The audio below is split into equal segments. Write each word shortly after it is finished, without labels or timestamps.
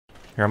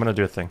Here, I'm gonna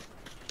do a thing.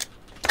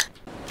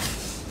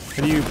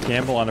 How do you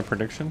gamble on a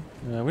prediction?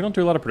 We don't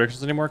do a lot of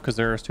predictions anymore because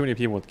there's too many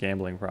people with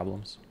gambling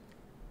problems.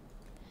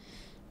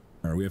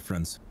 Alright, we have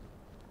friends.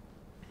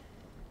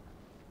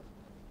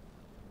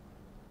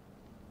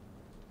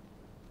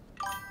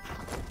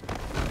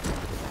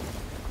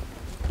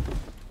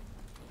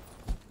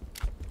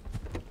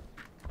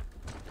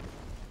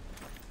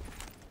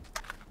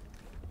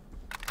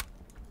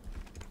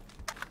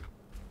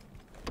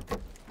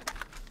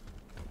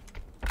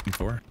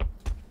 For?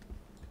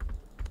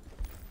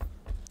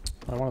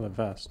 I wanted the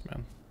vest,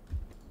 man.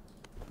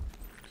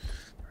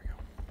 There we go.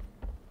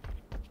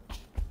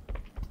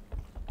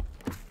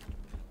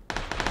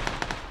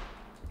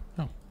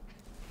 Oh.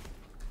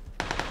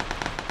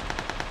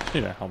 Just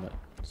need a helmet.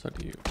 So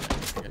do you.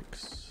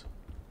 Yikes.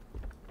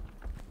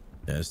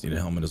 Yeah, I just need a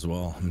helmet as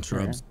well. I'm in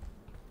shrubs.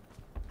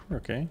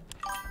 Okay.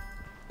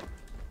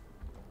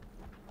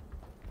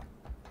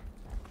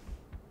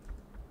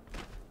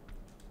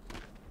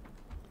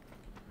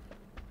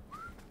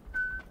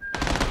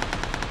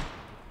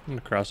 I'm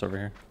gonna cross over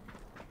here.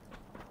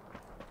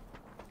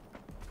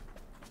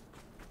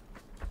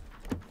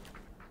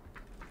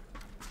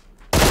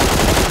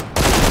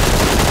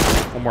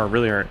 One more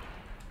really hurt.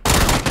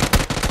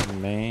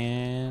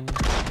 Man.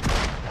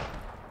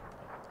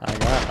 I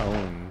got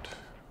owned.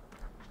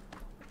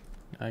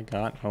 I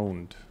got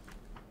owned.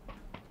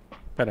 If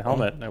I had a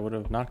helmet, I would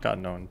have not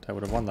gotten owned. I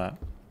would have won that.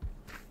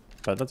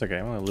 But that's okay.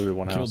 I'm only looted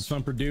one house. Killed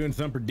Thumper Do and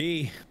Thumper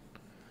D.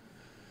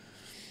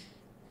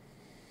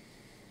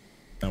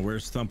 Now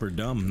where's Thumper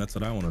Dumb? That's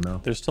what I want to know.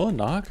 There's still a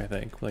knock, I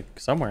think, like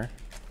somewhere.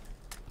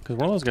 Because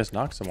one of those guys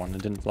knocked someone and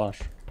didn't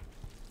flush.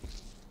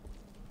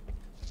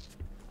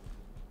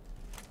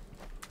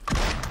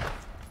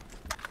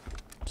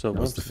 So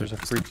what if there's a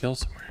free kill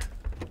somewhere?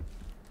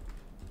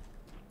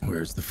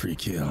 Where's the free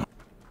kill?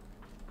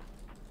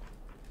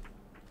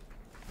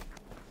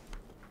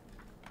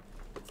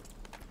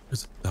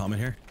 There's a helmet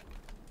here.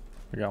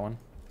 We got one.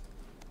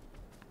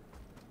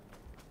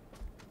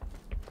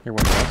 Here,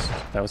 one was.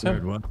 That was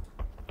him. One.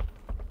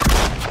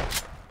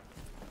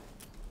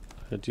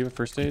 Do you have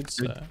first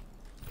aids? I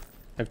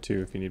have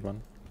 2 if you need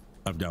one.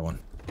 I've got one.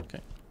 Okay.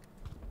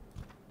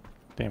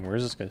 Damn,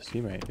 where's this guy's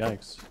teammate?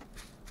 Yikes.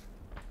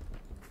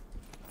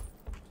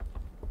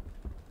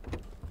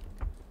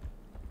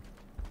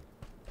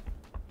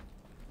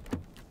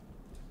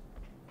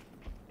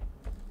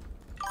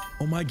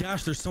 Oh my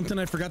gosh, there's something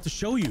I forgot to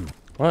show you.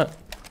 What?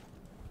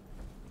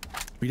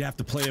 We'd have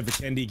to play a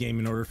Vikendi game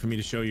in order for me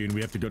to show you, and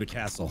we have to go to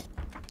Castle.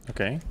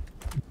 Okay.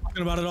 I'm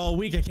talking about it all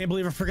week. I can't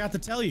believe I forgot to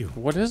tell you.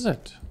 What is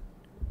it?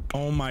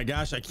 Oh my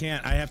gosh, I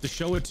can't. I have to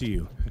show it to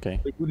you. Okay.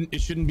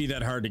 It shouldn't be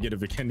that hard to get a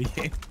Vikendi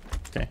game.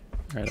 Okay.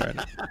 All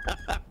right.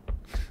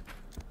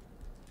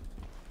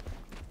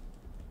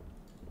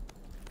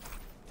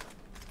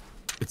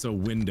 It's a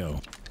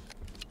window.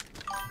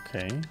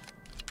 Okay.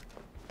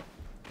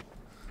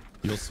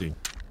 You'll see.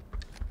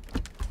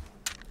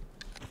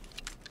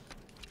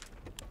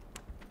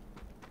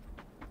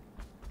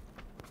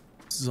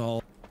 This is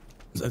all.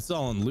 It's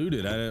all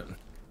unlooted. I don't.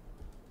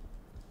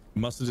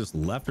 Must have just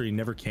left, or he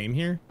never came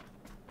here.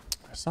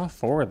 I saw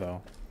 4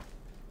 though.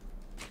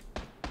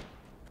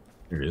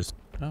 Here it is.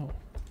 Oh.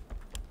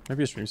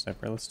 Maybe a stream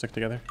sniper. Let's stick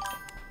together.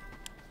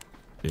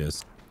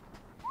 Yes.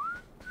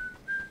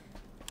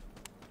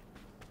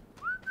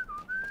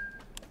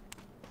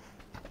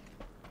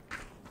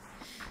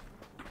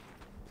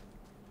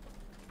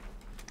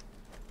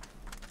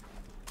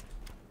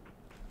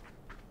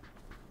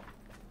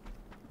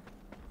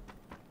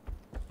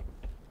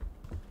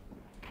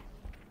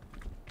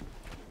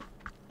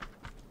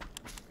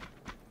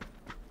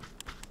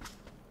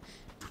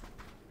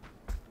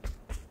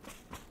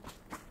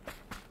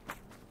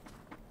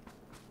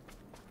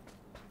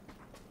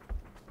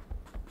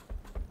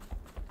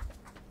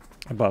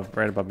 Above,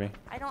 right above me.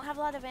 I don't have a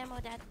lot of ammo,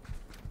 Dad.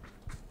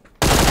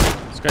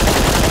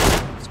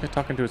 This guy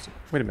talking to us.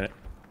 Wait a minute.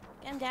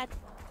 Get him, Dad.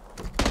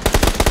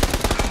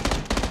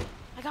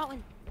 I got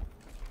one.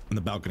 On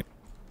the balcony.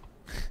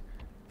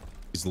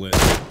 He's lit.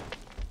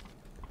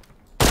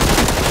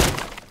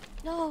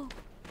 No.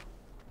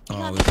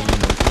 Oh, there's only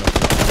one.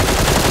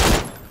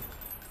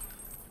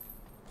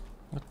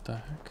 What the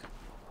heck?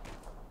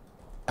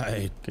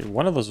 Okay,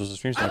 one of those was a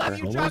stream sniper. I love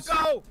you,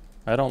 Choco!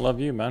 I don't love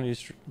you, man. You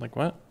like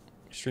what?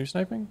 You stream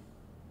sniping?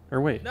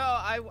 Or wait? No,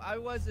 I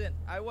wasn't.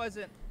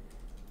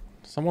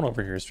 Someone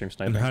over here is stream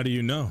sniping. And how do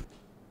you know?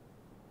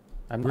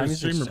 I'm We're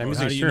using streamer mode.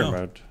 How do you streamer know?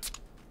 mode.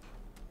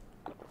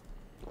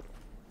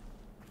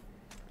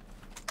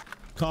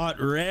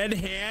 Caught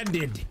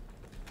red-handed.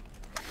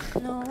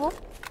 No.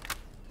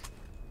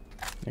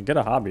 Yeah, get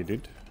a hobby,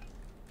 dude.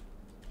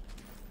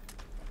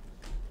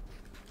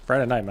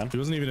 Friday night, man. It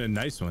wasn't even a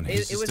nice one.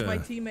 It was my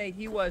teammate.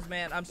 He was,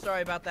 man. I'm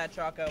sorry about that,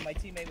 Choco. My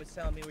teammate was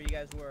telling me where you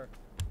guys were.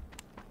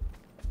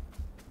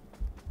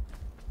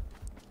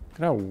 Look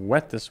at how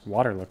wet this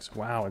water looks.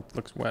 Wow, it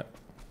looks wet.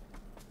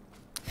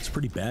 It's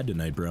pretty bad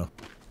tonight, bro.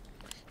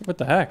 What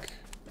the heck?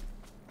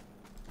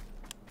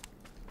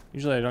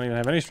 Usually I don't even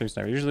have any stream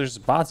snipers. Usually there's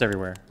bots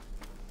everywhere.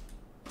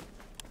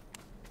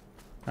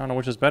 I don't know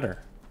which is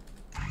better.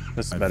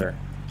 This is better.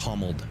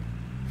 Pummeled.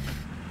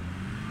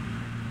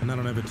 And I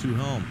don't have a 2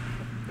 helm.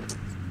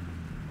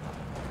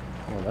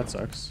 Oh, that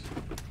sucks.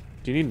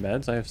 Do you need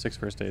meds? I have 6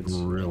 first aids.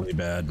 Really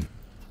bad.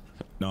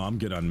 No, I'm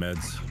good on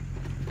meds.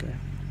 Okay.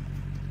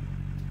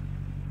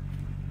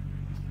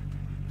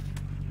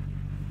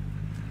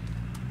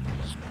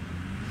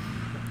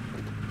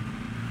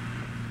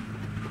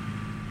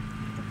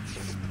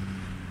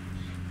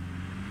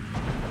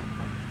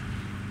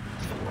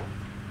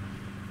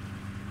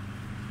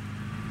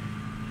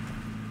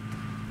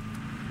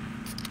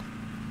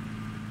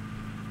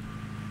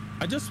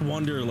 I just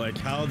wonder, like,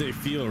 how they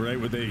feel, right,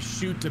 when they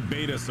shoot to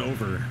bait us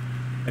over,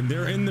 and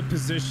they're in the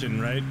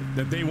position, right,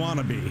 that they want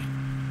to be,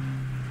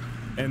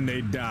 and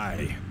they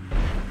die.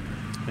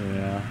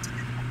 Yeah.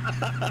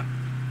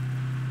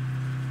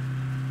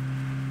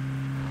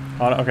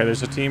 Oh, okay,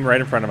 there's a team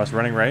right in front of us,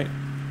 running right.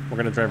 We're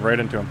gonna drive right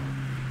into them.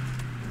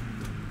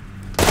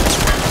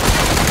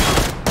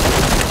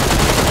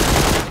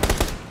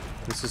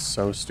 This is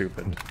so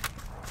stupid.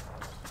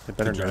 They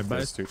better drive by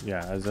this.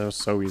 Yeah, that was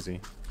so easy.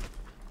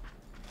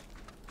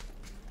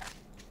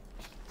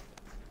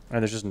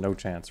 And there's just no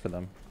chance for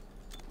them.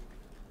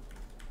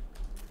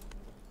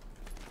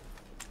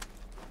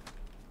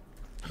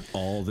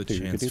 All the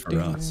chance for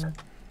us.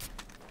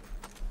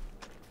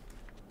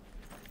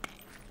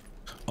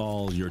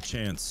 All your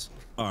chance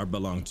are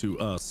belong to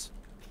us.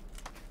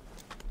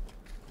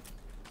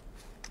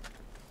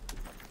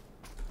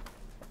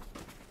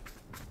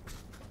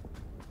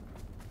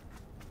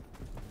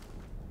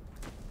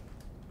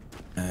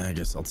 I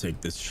guess I'll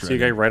take this shred. See a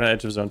guy right on the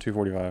edge of zone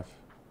 245.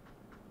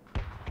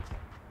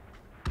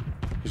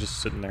 He's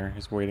just sitting there.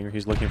 He's waiting.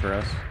 He's looking for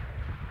us.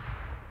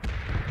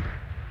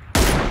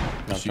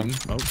 Shooting.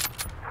 Oh.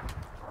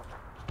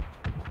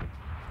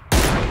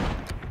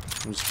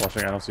 I'm just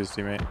flushing. I don't see his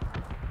teammate.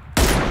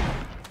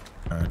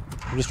 Alright.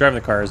 I'm just driving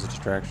the car as a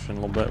distraction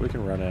a little bit. We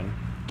can run in.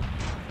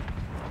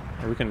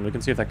 Or we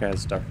can see if that guy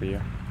has stuff for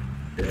you.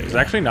 He's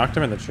actually knocked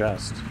him in the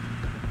chest.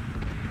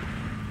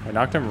 I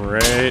knocked him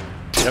right.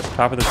 Yep,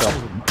 top of the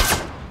shelf.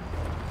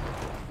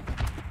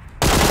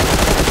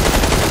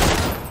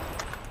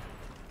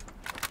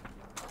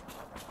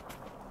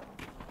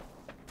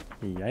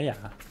 Yeah.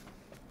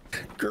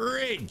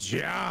 Great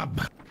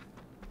job.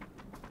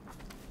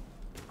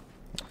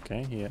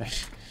 Okay, yeah.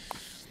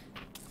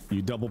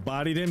 You double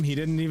bodied him. He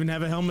didn't even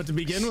have a helmet to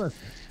begin with.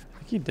 I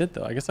think he did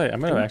though. I guess I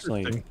might have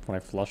actually when I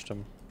flushed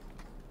him.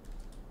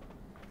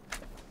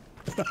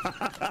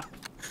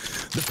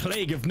 The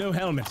plague of no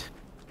helmet.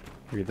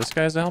 Wait, this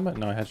guy has a helmet?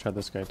 No, I headshot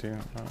this guy too.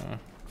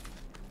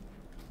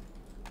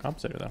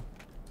 Compensator though.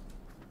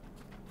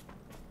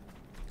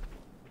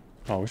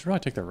 Oh, we should probably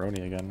take the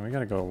Roni again. We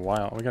gotta go a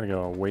while. We gotta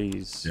go a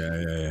ways.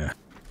 Yeah.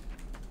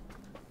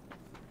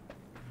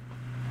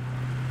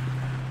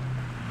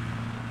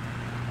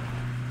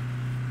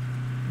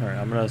 Alright,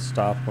 I'm gonna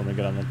stop when we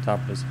get on the top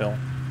of this hill.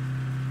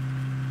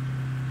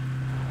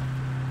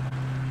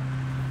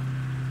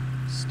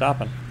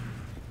 Stopping.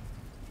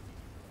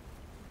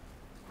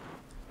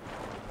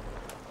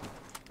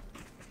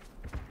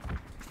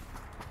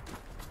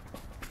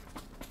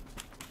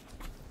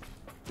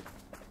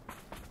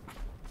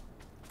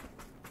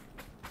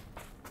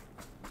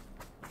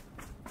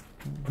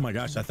 Oh my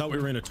gosh, I thought we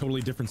were in a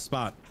totally different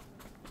spot.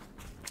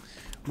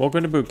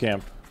 Welcome to boot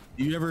camp.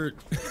 Do you ever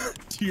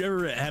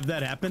have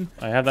that happen?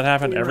 I have that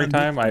happen every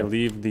time I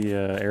leave the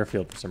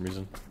airfield for some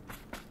reason.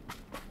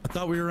 I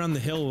thought we were on the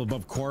hill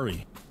above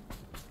Quarry.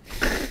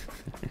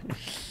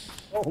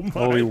 Oh my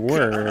Well, we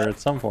were at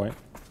some point.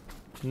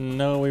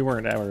 No, we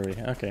weren't, were we?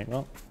 Okay,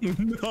 well.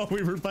 No,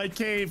 we were by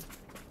cave.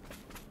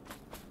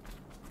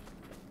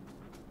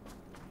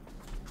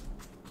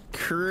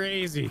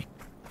 Crazy.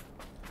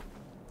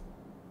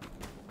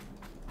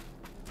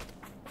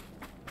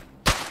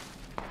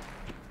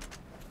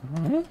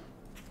 Huh?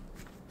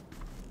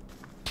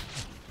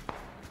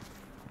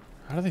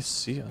 How do they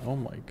see it? Oh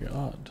my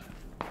god.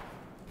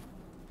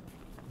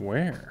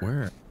 Where?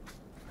 Where?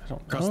 I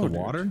don't Across know, the dude.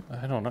 water?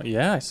 I don't know.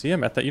 Yeah, I see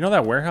him at that. You know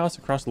that warehouse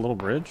across the little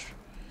bridge?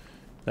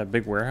 That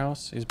big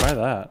warehouse? He's by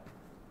that.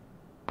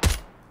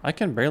 I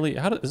can barely.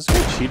 How is this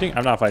guy cheating?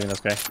 I'm not fighting this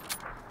guy.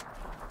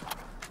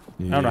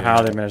 Yeah. I don't know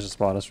how they managed to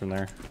spot us from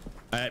there.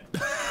 Dude.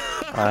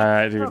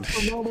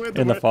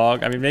 In the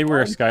fog. I mean, maybe we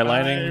were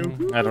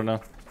skylining. I don't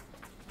know.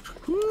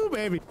 Woo,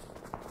 baby.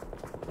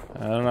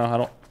 I don't know. I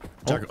don't.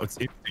 Oh.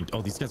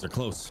 Oh, these guys are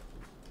close.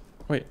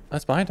 Wait,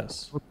 that's behind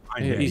us.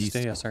 Yeah, East.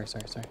 Yeah, sorry.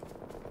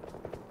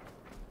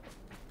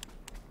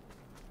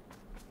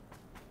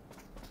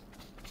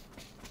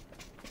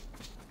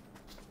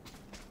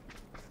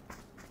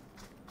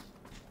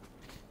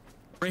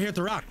 Right here at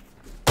the rock.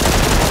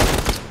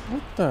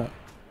 What the?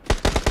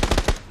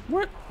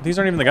 What? These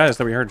aren't even the guys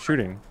that we heard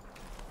shooting.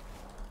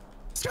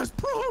 This guy's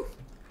prone.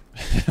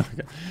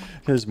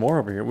 There's more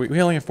over here.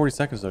 We only have 40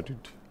 seconds though, dude.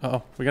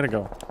 Uh-oh, we gotta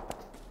go.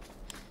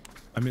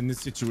 I'm in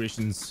these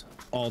situations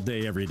all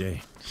day, every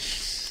day.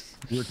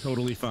 We're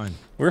totally fine.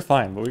 We're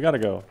fine, but we gotta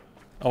go.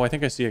 Oh, I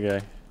think I see a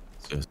guy.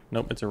 Yes.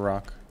 Nope, it's a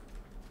rock.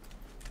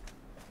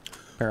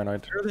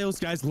 paranoid. Where are those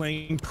guys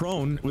laying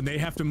prone when they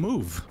have to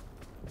move?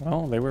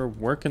 Well, they were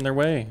working their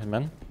way,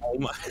 man. Oh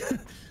my.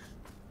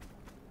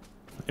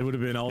 It would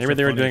have been also Maybe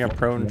they were funny doing a if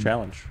prone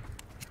challenge.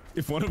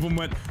 If one of them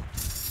went,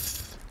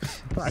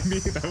 I mean,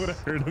 I would have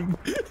heard him.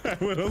 I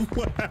would have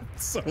laughed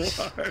so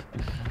hard.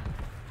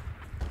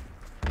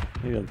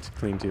 Maybe it's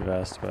clean too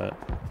fast, but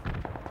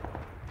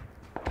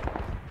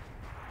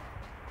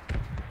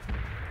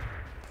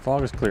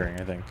fog is clearing.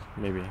 I think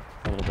maybe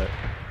a little bit,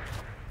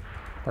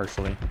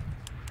 partially.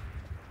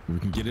 We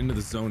can get into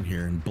the zone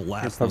here and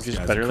blast Is those PUBG's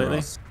guys better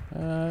across.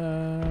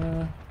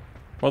 lately?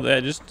 Well,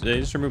 they just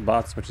removed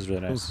bots, which is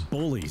really nice. Those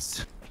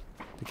bullies.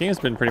 The game has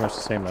been pretty much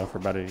the same though for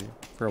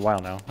a while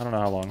now. I don't know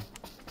how long.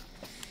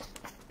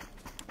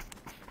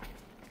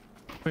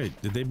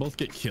 Wait, did they both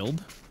get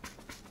killed?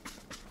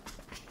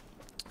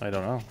 I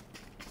don't know.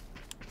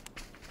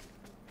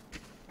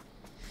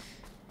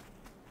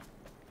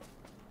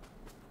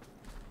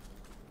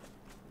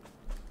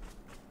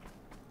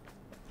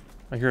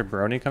 I hear a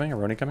brony coming. A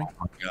brony coming. Oh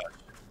my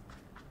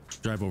gosh.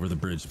 Drive over the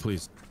bridge,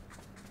 please.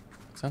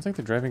 Sounds like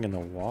they're driving in the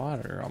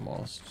water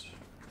almost.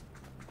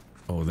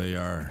 Oh, they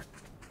are.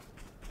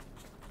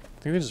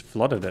 I think they just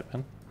flooded it,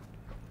 man.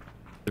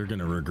 They're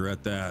gonna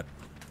regret that.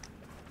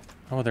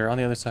 Oh, they're on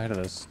the other side of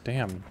this.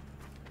 Damn.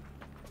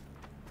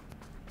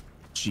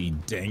 Gee,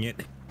 dang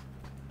it.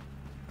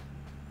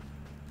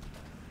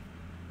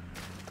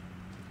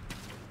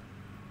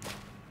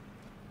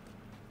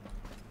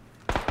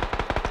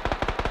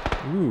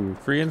 Ooh,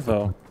 free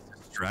info.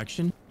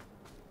 Distraction?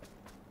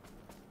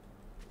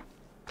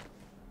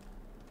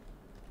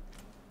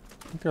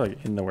 I think they're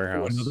like in the Oh,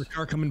 warehouse. another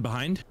car coming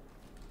behind? It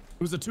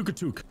was a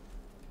chocoTaco.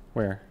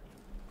 Where?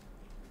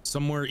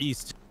 Somewhere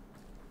east.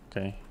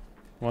 Okay.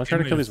 Want to try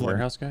to kill these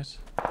warehouse guys?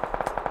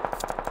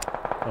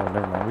 Oh,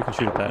 never mind. We can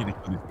shoot at I need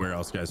that. to kill these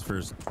warehouse guys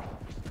first.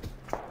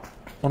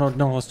 Oh no,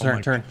 no, let's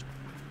turn. There's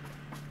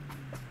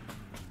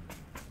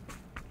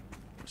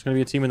gonna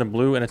be a team in the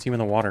blue and a team in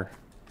the water.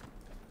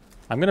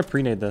 I'm gonna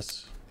pre-nade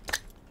this.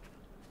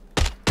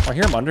 Oh, I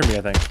hear him under me,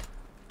 I think.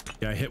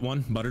 Yeah, I hit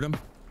one, buttered him.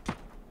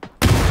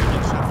 Get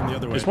shot from the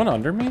other way. There's one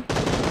under me?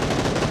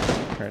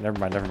 Alright, never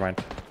mind, never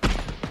mind.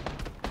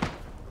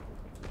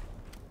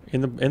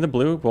 In the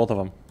blue, both of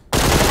them.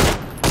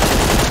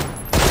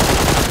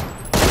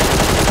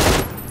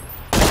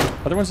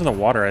 Other one's in the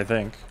water, I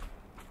think.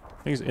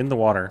 I think he's in the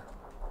water.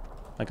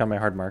 Like on my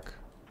hard mark.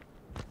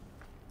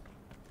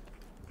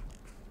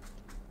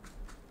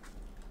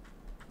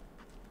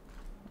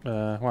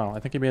 Wow,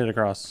 I think he made it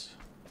across.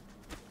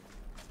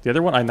 The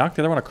other one, I knocked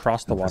the other one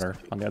across the water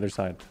on the other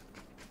side.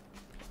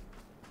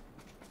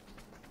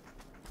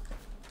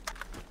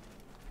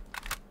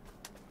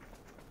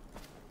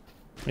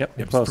 Yep,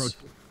 you're close.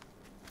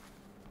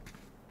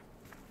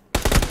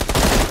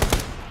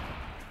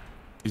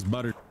 He's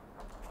buttered.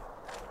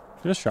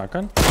 You have a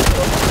shotgun?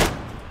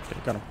 Okay,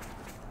 got him.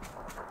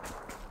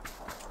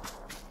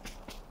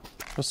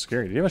 So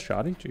scary. Do you have a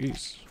shotty?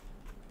 Jeez.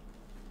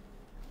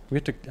 We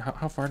have to.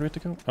 How far do we have to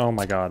go? Oh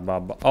my god,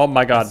 Bob. Oh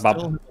my god,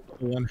 Bob.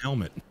 One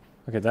helmet.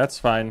 Okay, that's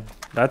fine.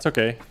 That's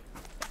okay.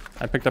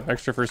 I picked up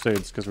extra first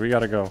aids because we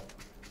gotta go.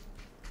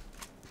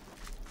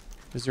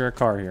 Is there a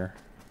car here?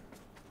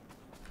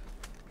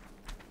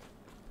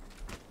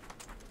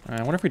 I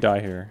wonder if we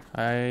die here.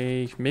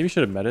 I maybe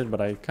should have medded, but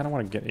I kind of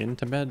want to get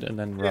into med and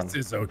then run. This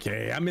is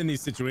okay. I'm in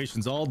these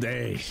situations all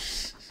day.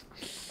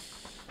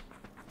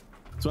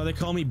 That's why they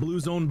call me Blue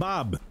Zone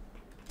Bob.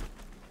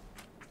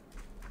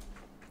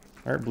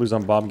 All right, Blues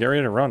on Bob. Get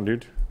ready to run,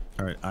 dude.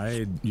 All right,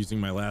 I'm using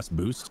my last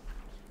boost.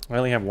 I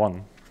only have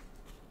one.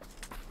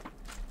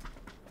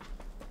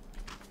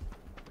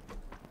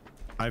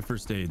 5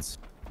 first aids.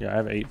 Yeah, I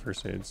have 8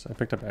 first aids. I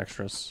picked up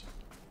extras.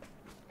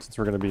 Since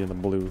we're going to be in the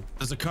blue.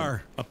 There's a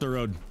car up the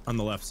road on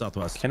the left,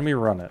 southwest. Can we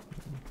run it?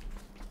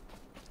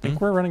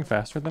 Think we're running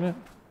faster than it?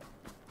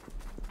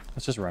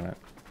 Let's just run it.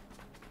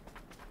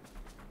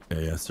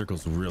 Yeah,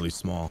 circle's really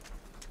small.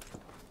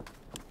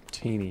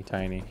 Teeny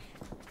tiny.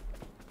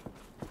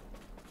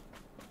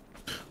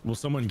 Will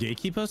someone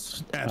gatekeep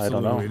us? I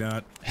don't know. Absolutely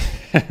not.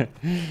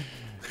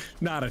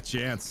 Not a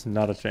chance.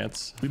 Not a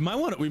chance. We might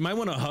want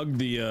to hug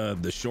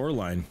the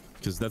shoreline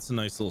because that's a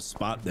nice little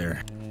spot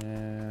there.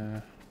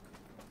 Yeah.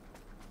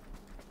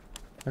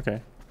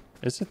 Okay.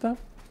 Is it though?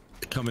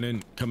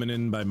 Coming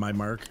in by my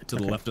mark to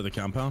the left of the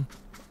compound.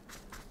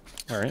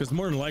 All right. Because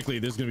more than likely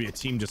there's gonna be a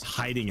team just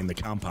hiding in the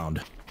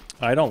compound.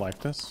 I don't like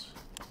this,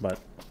 but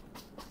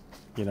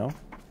you know,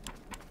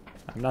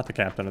 I'm not the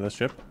captain of this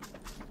ship.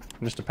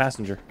 I'm just a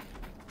passenger.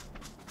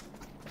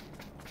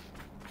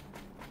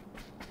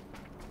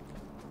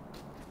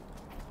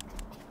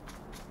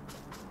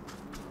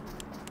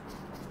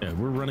 Yeah,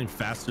 we're running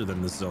faster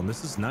than this zone.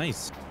 This is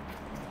nice.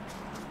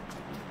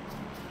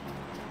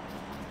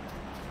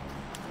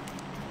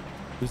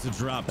 There's a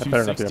drop. That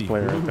better not be a 260.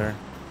 player right Ooh. there.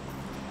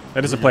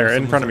 It is a player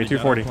in front of me,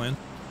 Someone's already 240. got a plan.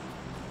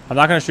 I'm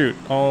not gonna shoot.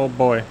 Oh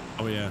boy.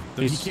 Oh yeah.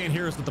 He He's- can't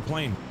hear us with the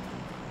plane.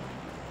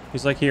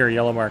 He's like here,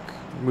 yellow mark,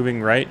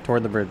 moving right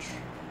toward the bridge.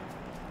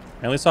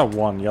 I only saw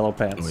one, yellow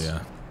pants. Oh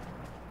yeah.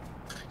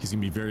 He's gonna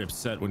be very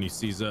upset when he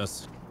sees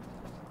us.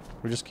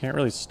 We just can't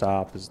really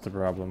stop is the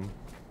problem.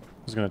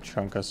 He's gonna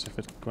chunk us if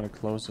it's gonna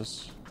close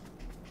us.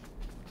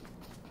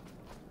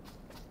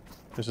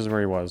 This is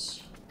where he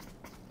was.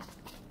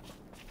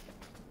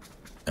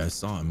 I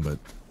saw him, but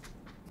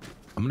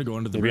I'm gonna go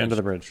under the Maybe bridge. under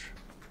the bridge.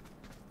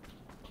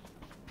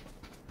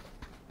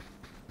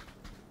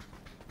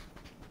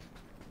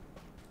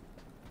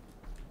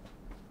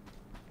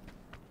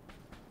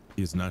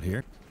 He's not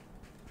here.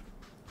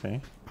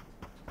 Okay.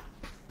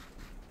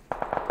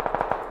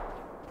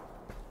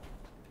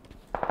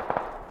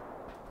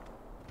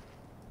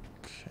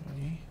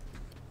 Okay.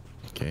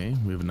 Okay,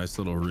 we have a nice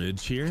little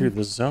ridge here. Dude,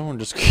 the zone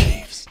just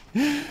keeps.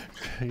 Hey,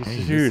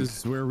 Dude, this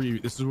is where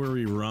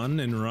we run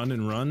and run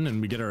and run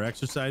and we get our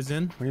exercise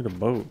in. we need a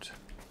boat.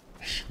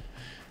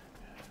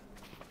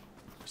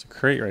 There's a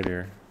crate right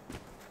here.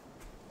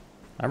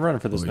 I'm running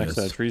for this Oh, next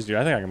set yes. of trees, dude.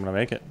 I think I'm gonna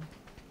make it.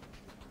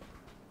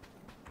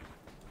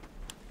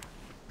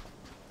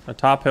 A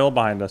top hill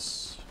behind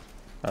us.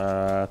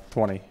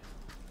 20.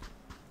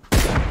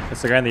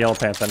 It's the guy in the yellow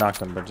pants. I knocked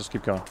him, but just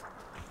keep going.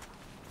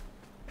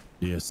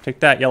 Yes. Take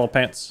that, yellow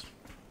pants.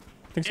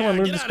 I think someone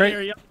looted get this outta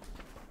crate. here,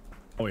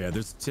 Oh yeah,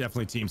 there's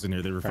definitely teams in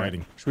here. They were All right.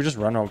 fighting. Should we just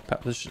run over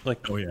this?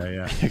 Like, Oh yeah,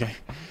 yeah. okay.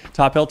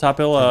 Top hill,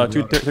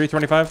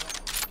 325.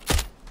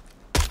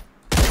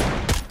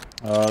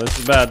 This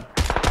is bad.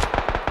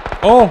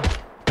 Oh,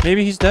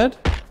 maybe he's dead.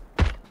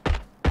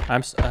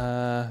 I'm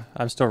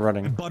still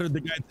running. Buttered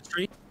the guy at the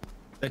tree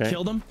that Okay.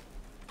 killed him.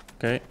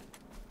 Okay.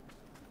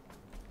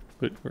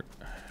 But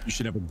You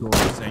should have a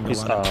glorious angle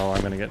he's, on it. oh,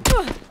 I'm gonna get.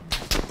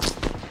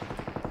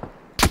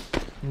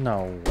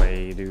 No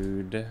way,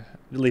 dude.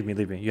 Leave me,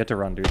 leave me. You have to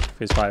run, dude.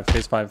 Phase 5,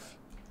 phase 5.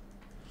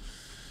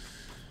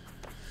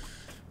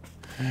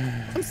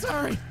 I'm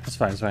sorry. It's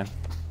fine, it's fine.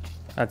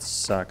 That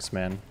sucks,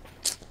 man.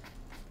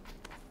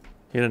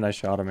 He had a nice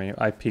shot at me.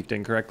 I peeked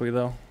incorrectly,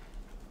 though.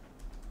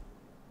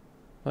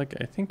 Like,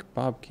 I think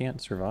Bob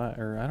can't survive,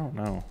 or I don't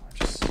know.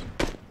 Just...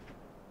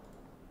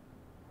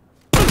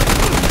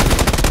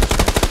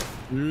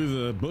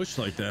 Through the bush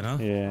like that, huh?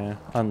 Yeah,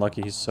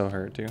 unlucky he's so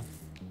hurt, too.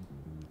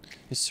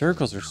 These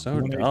circles are so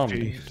dumb,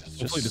 dude.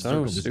 It's Hopefully the just so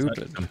circle just touched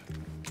stupid. him.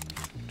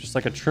 Just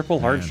like a triple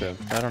hardship.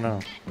 I don't know.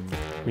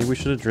 Maybe we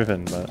should have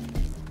driven, but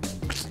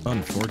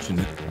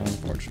Unfortunate.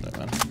 unfortunate,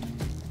 man.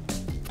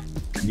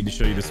 I need to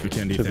show you this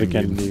Vikendi To thing.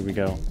 dude. Vikendi we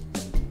go.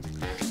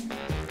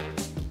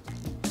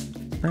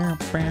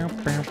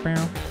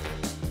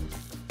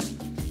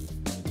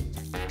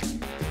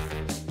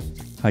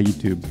 Hi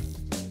YouTube.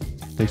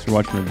 Thanks for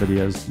watching my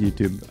videos,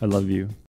 YouTube. I love you.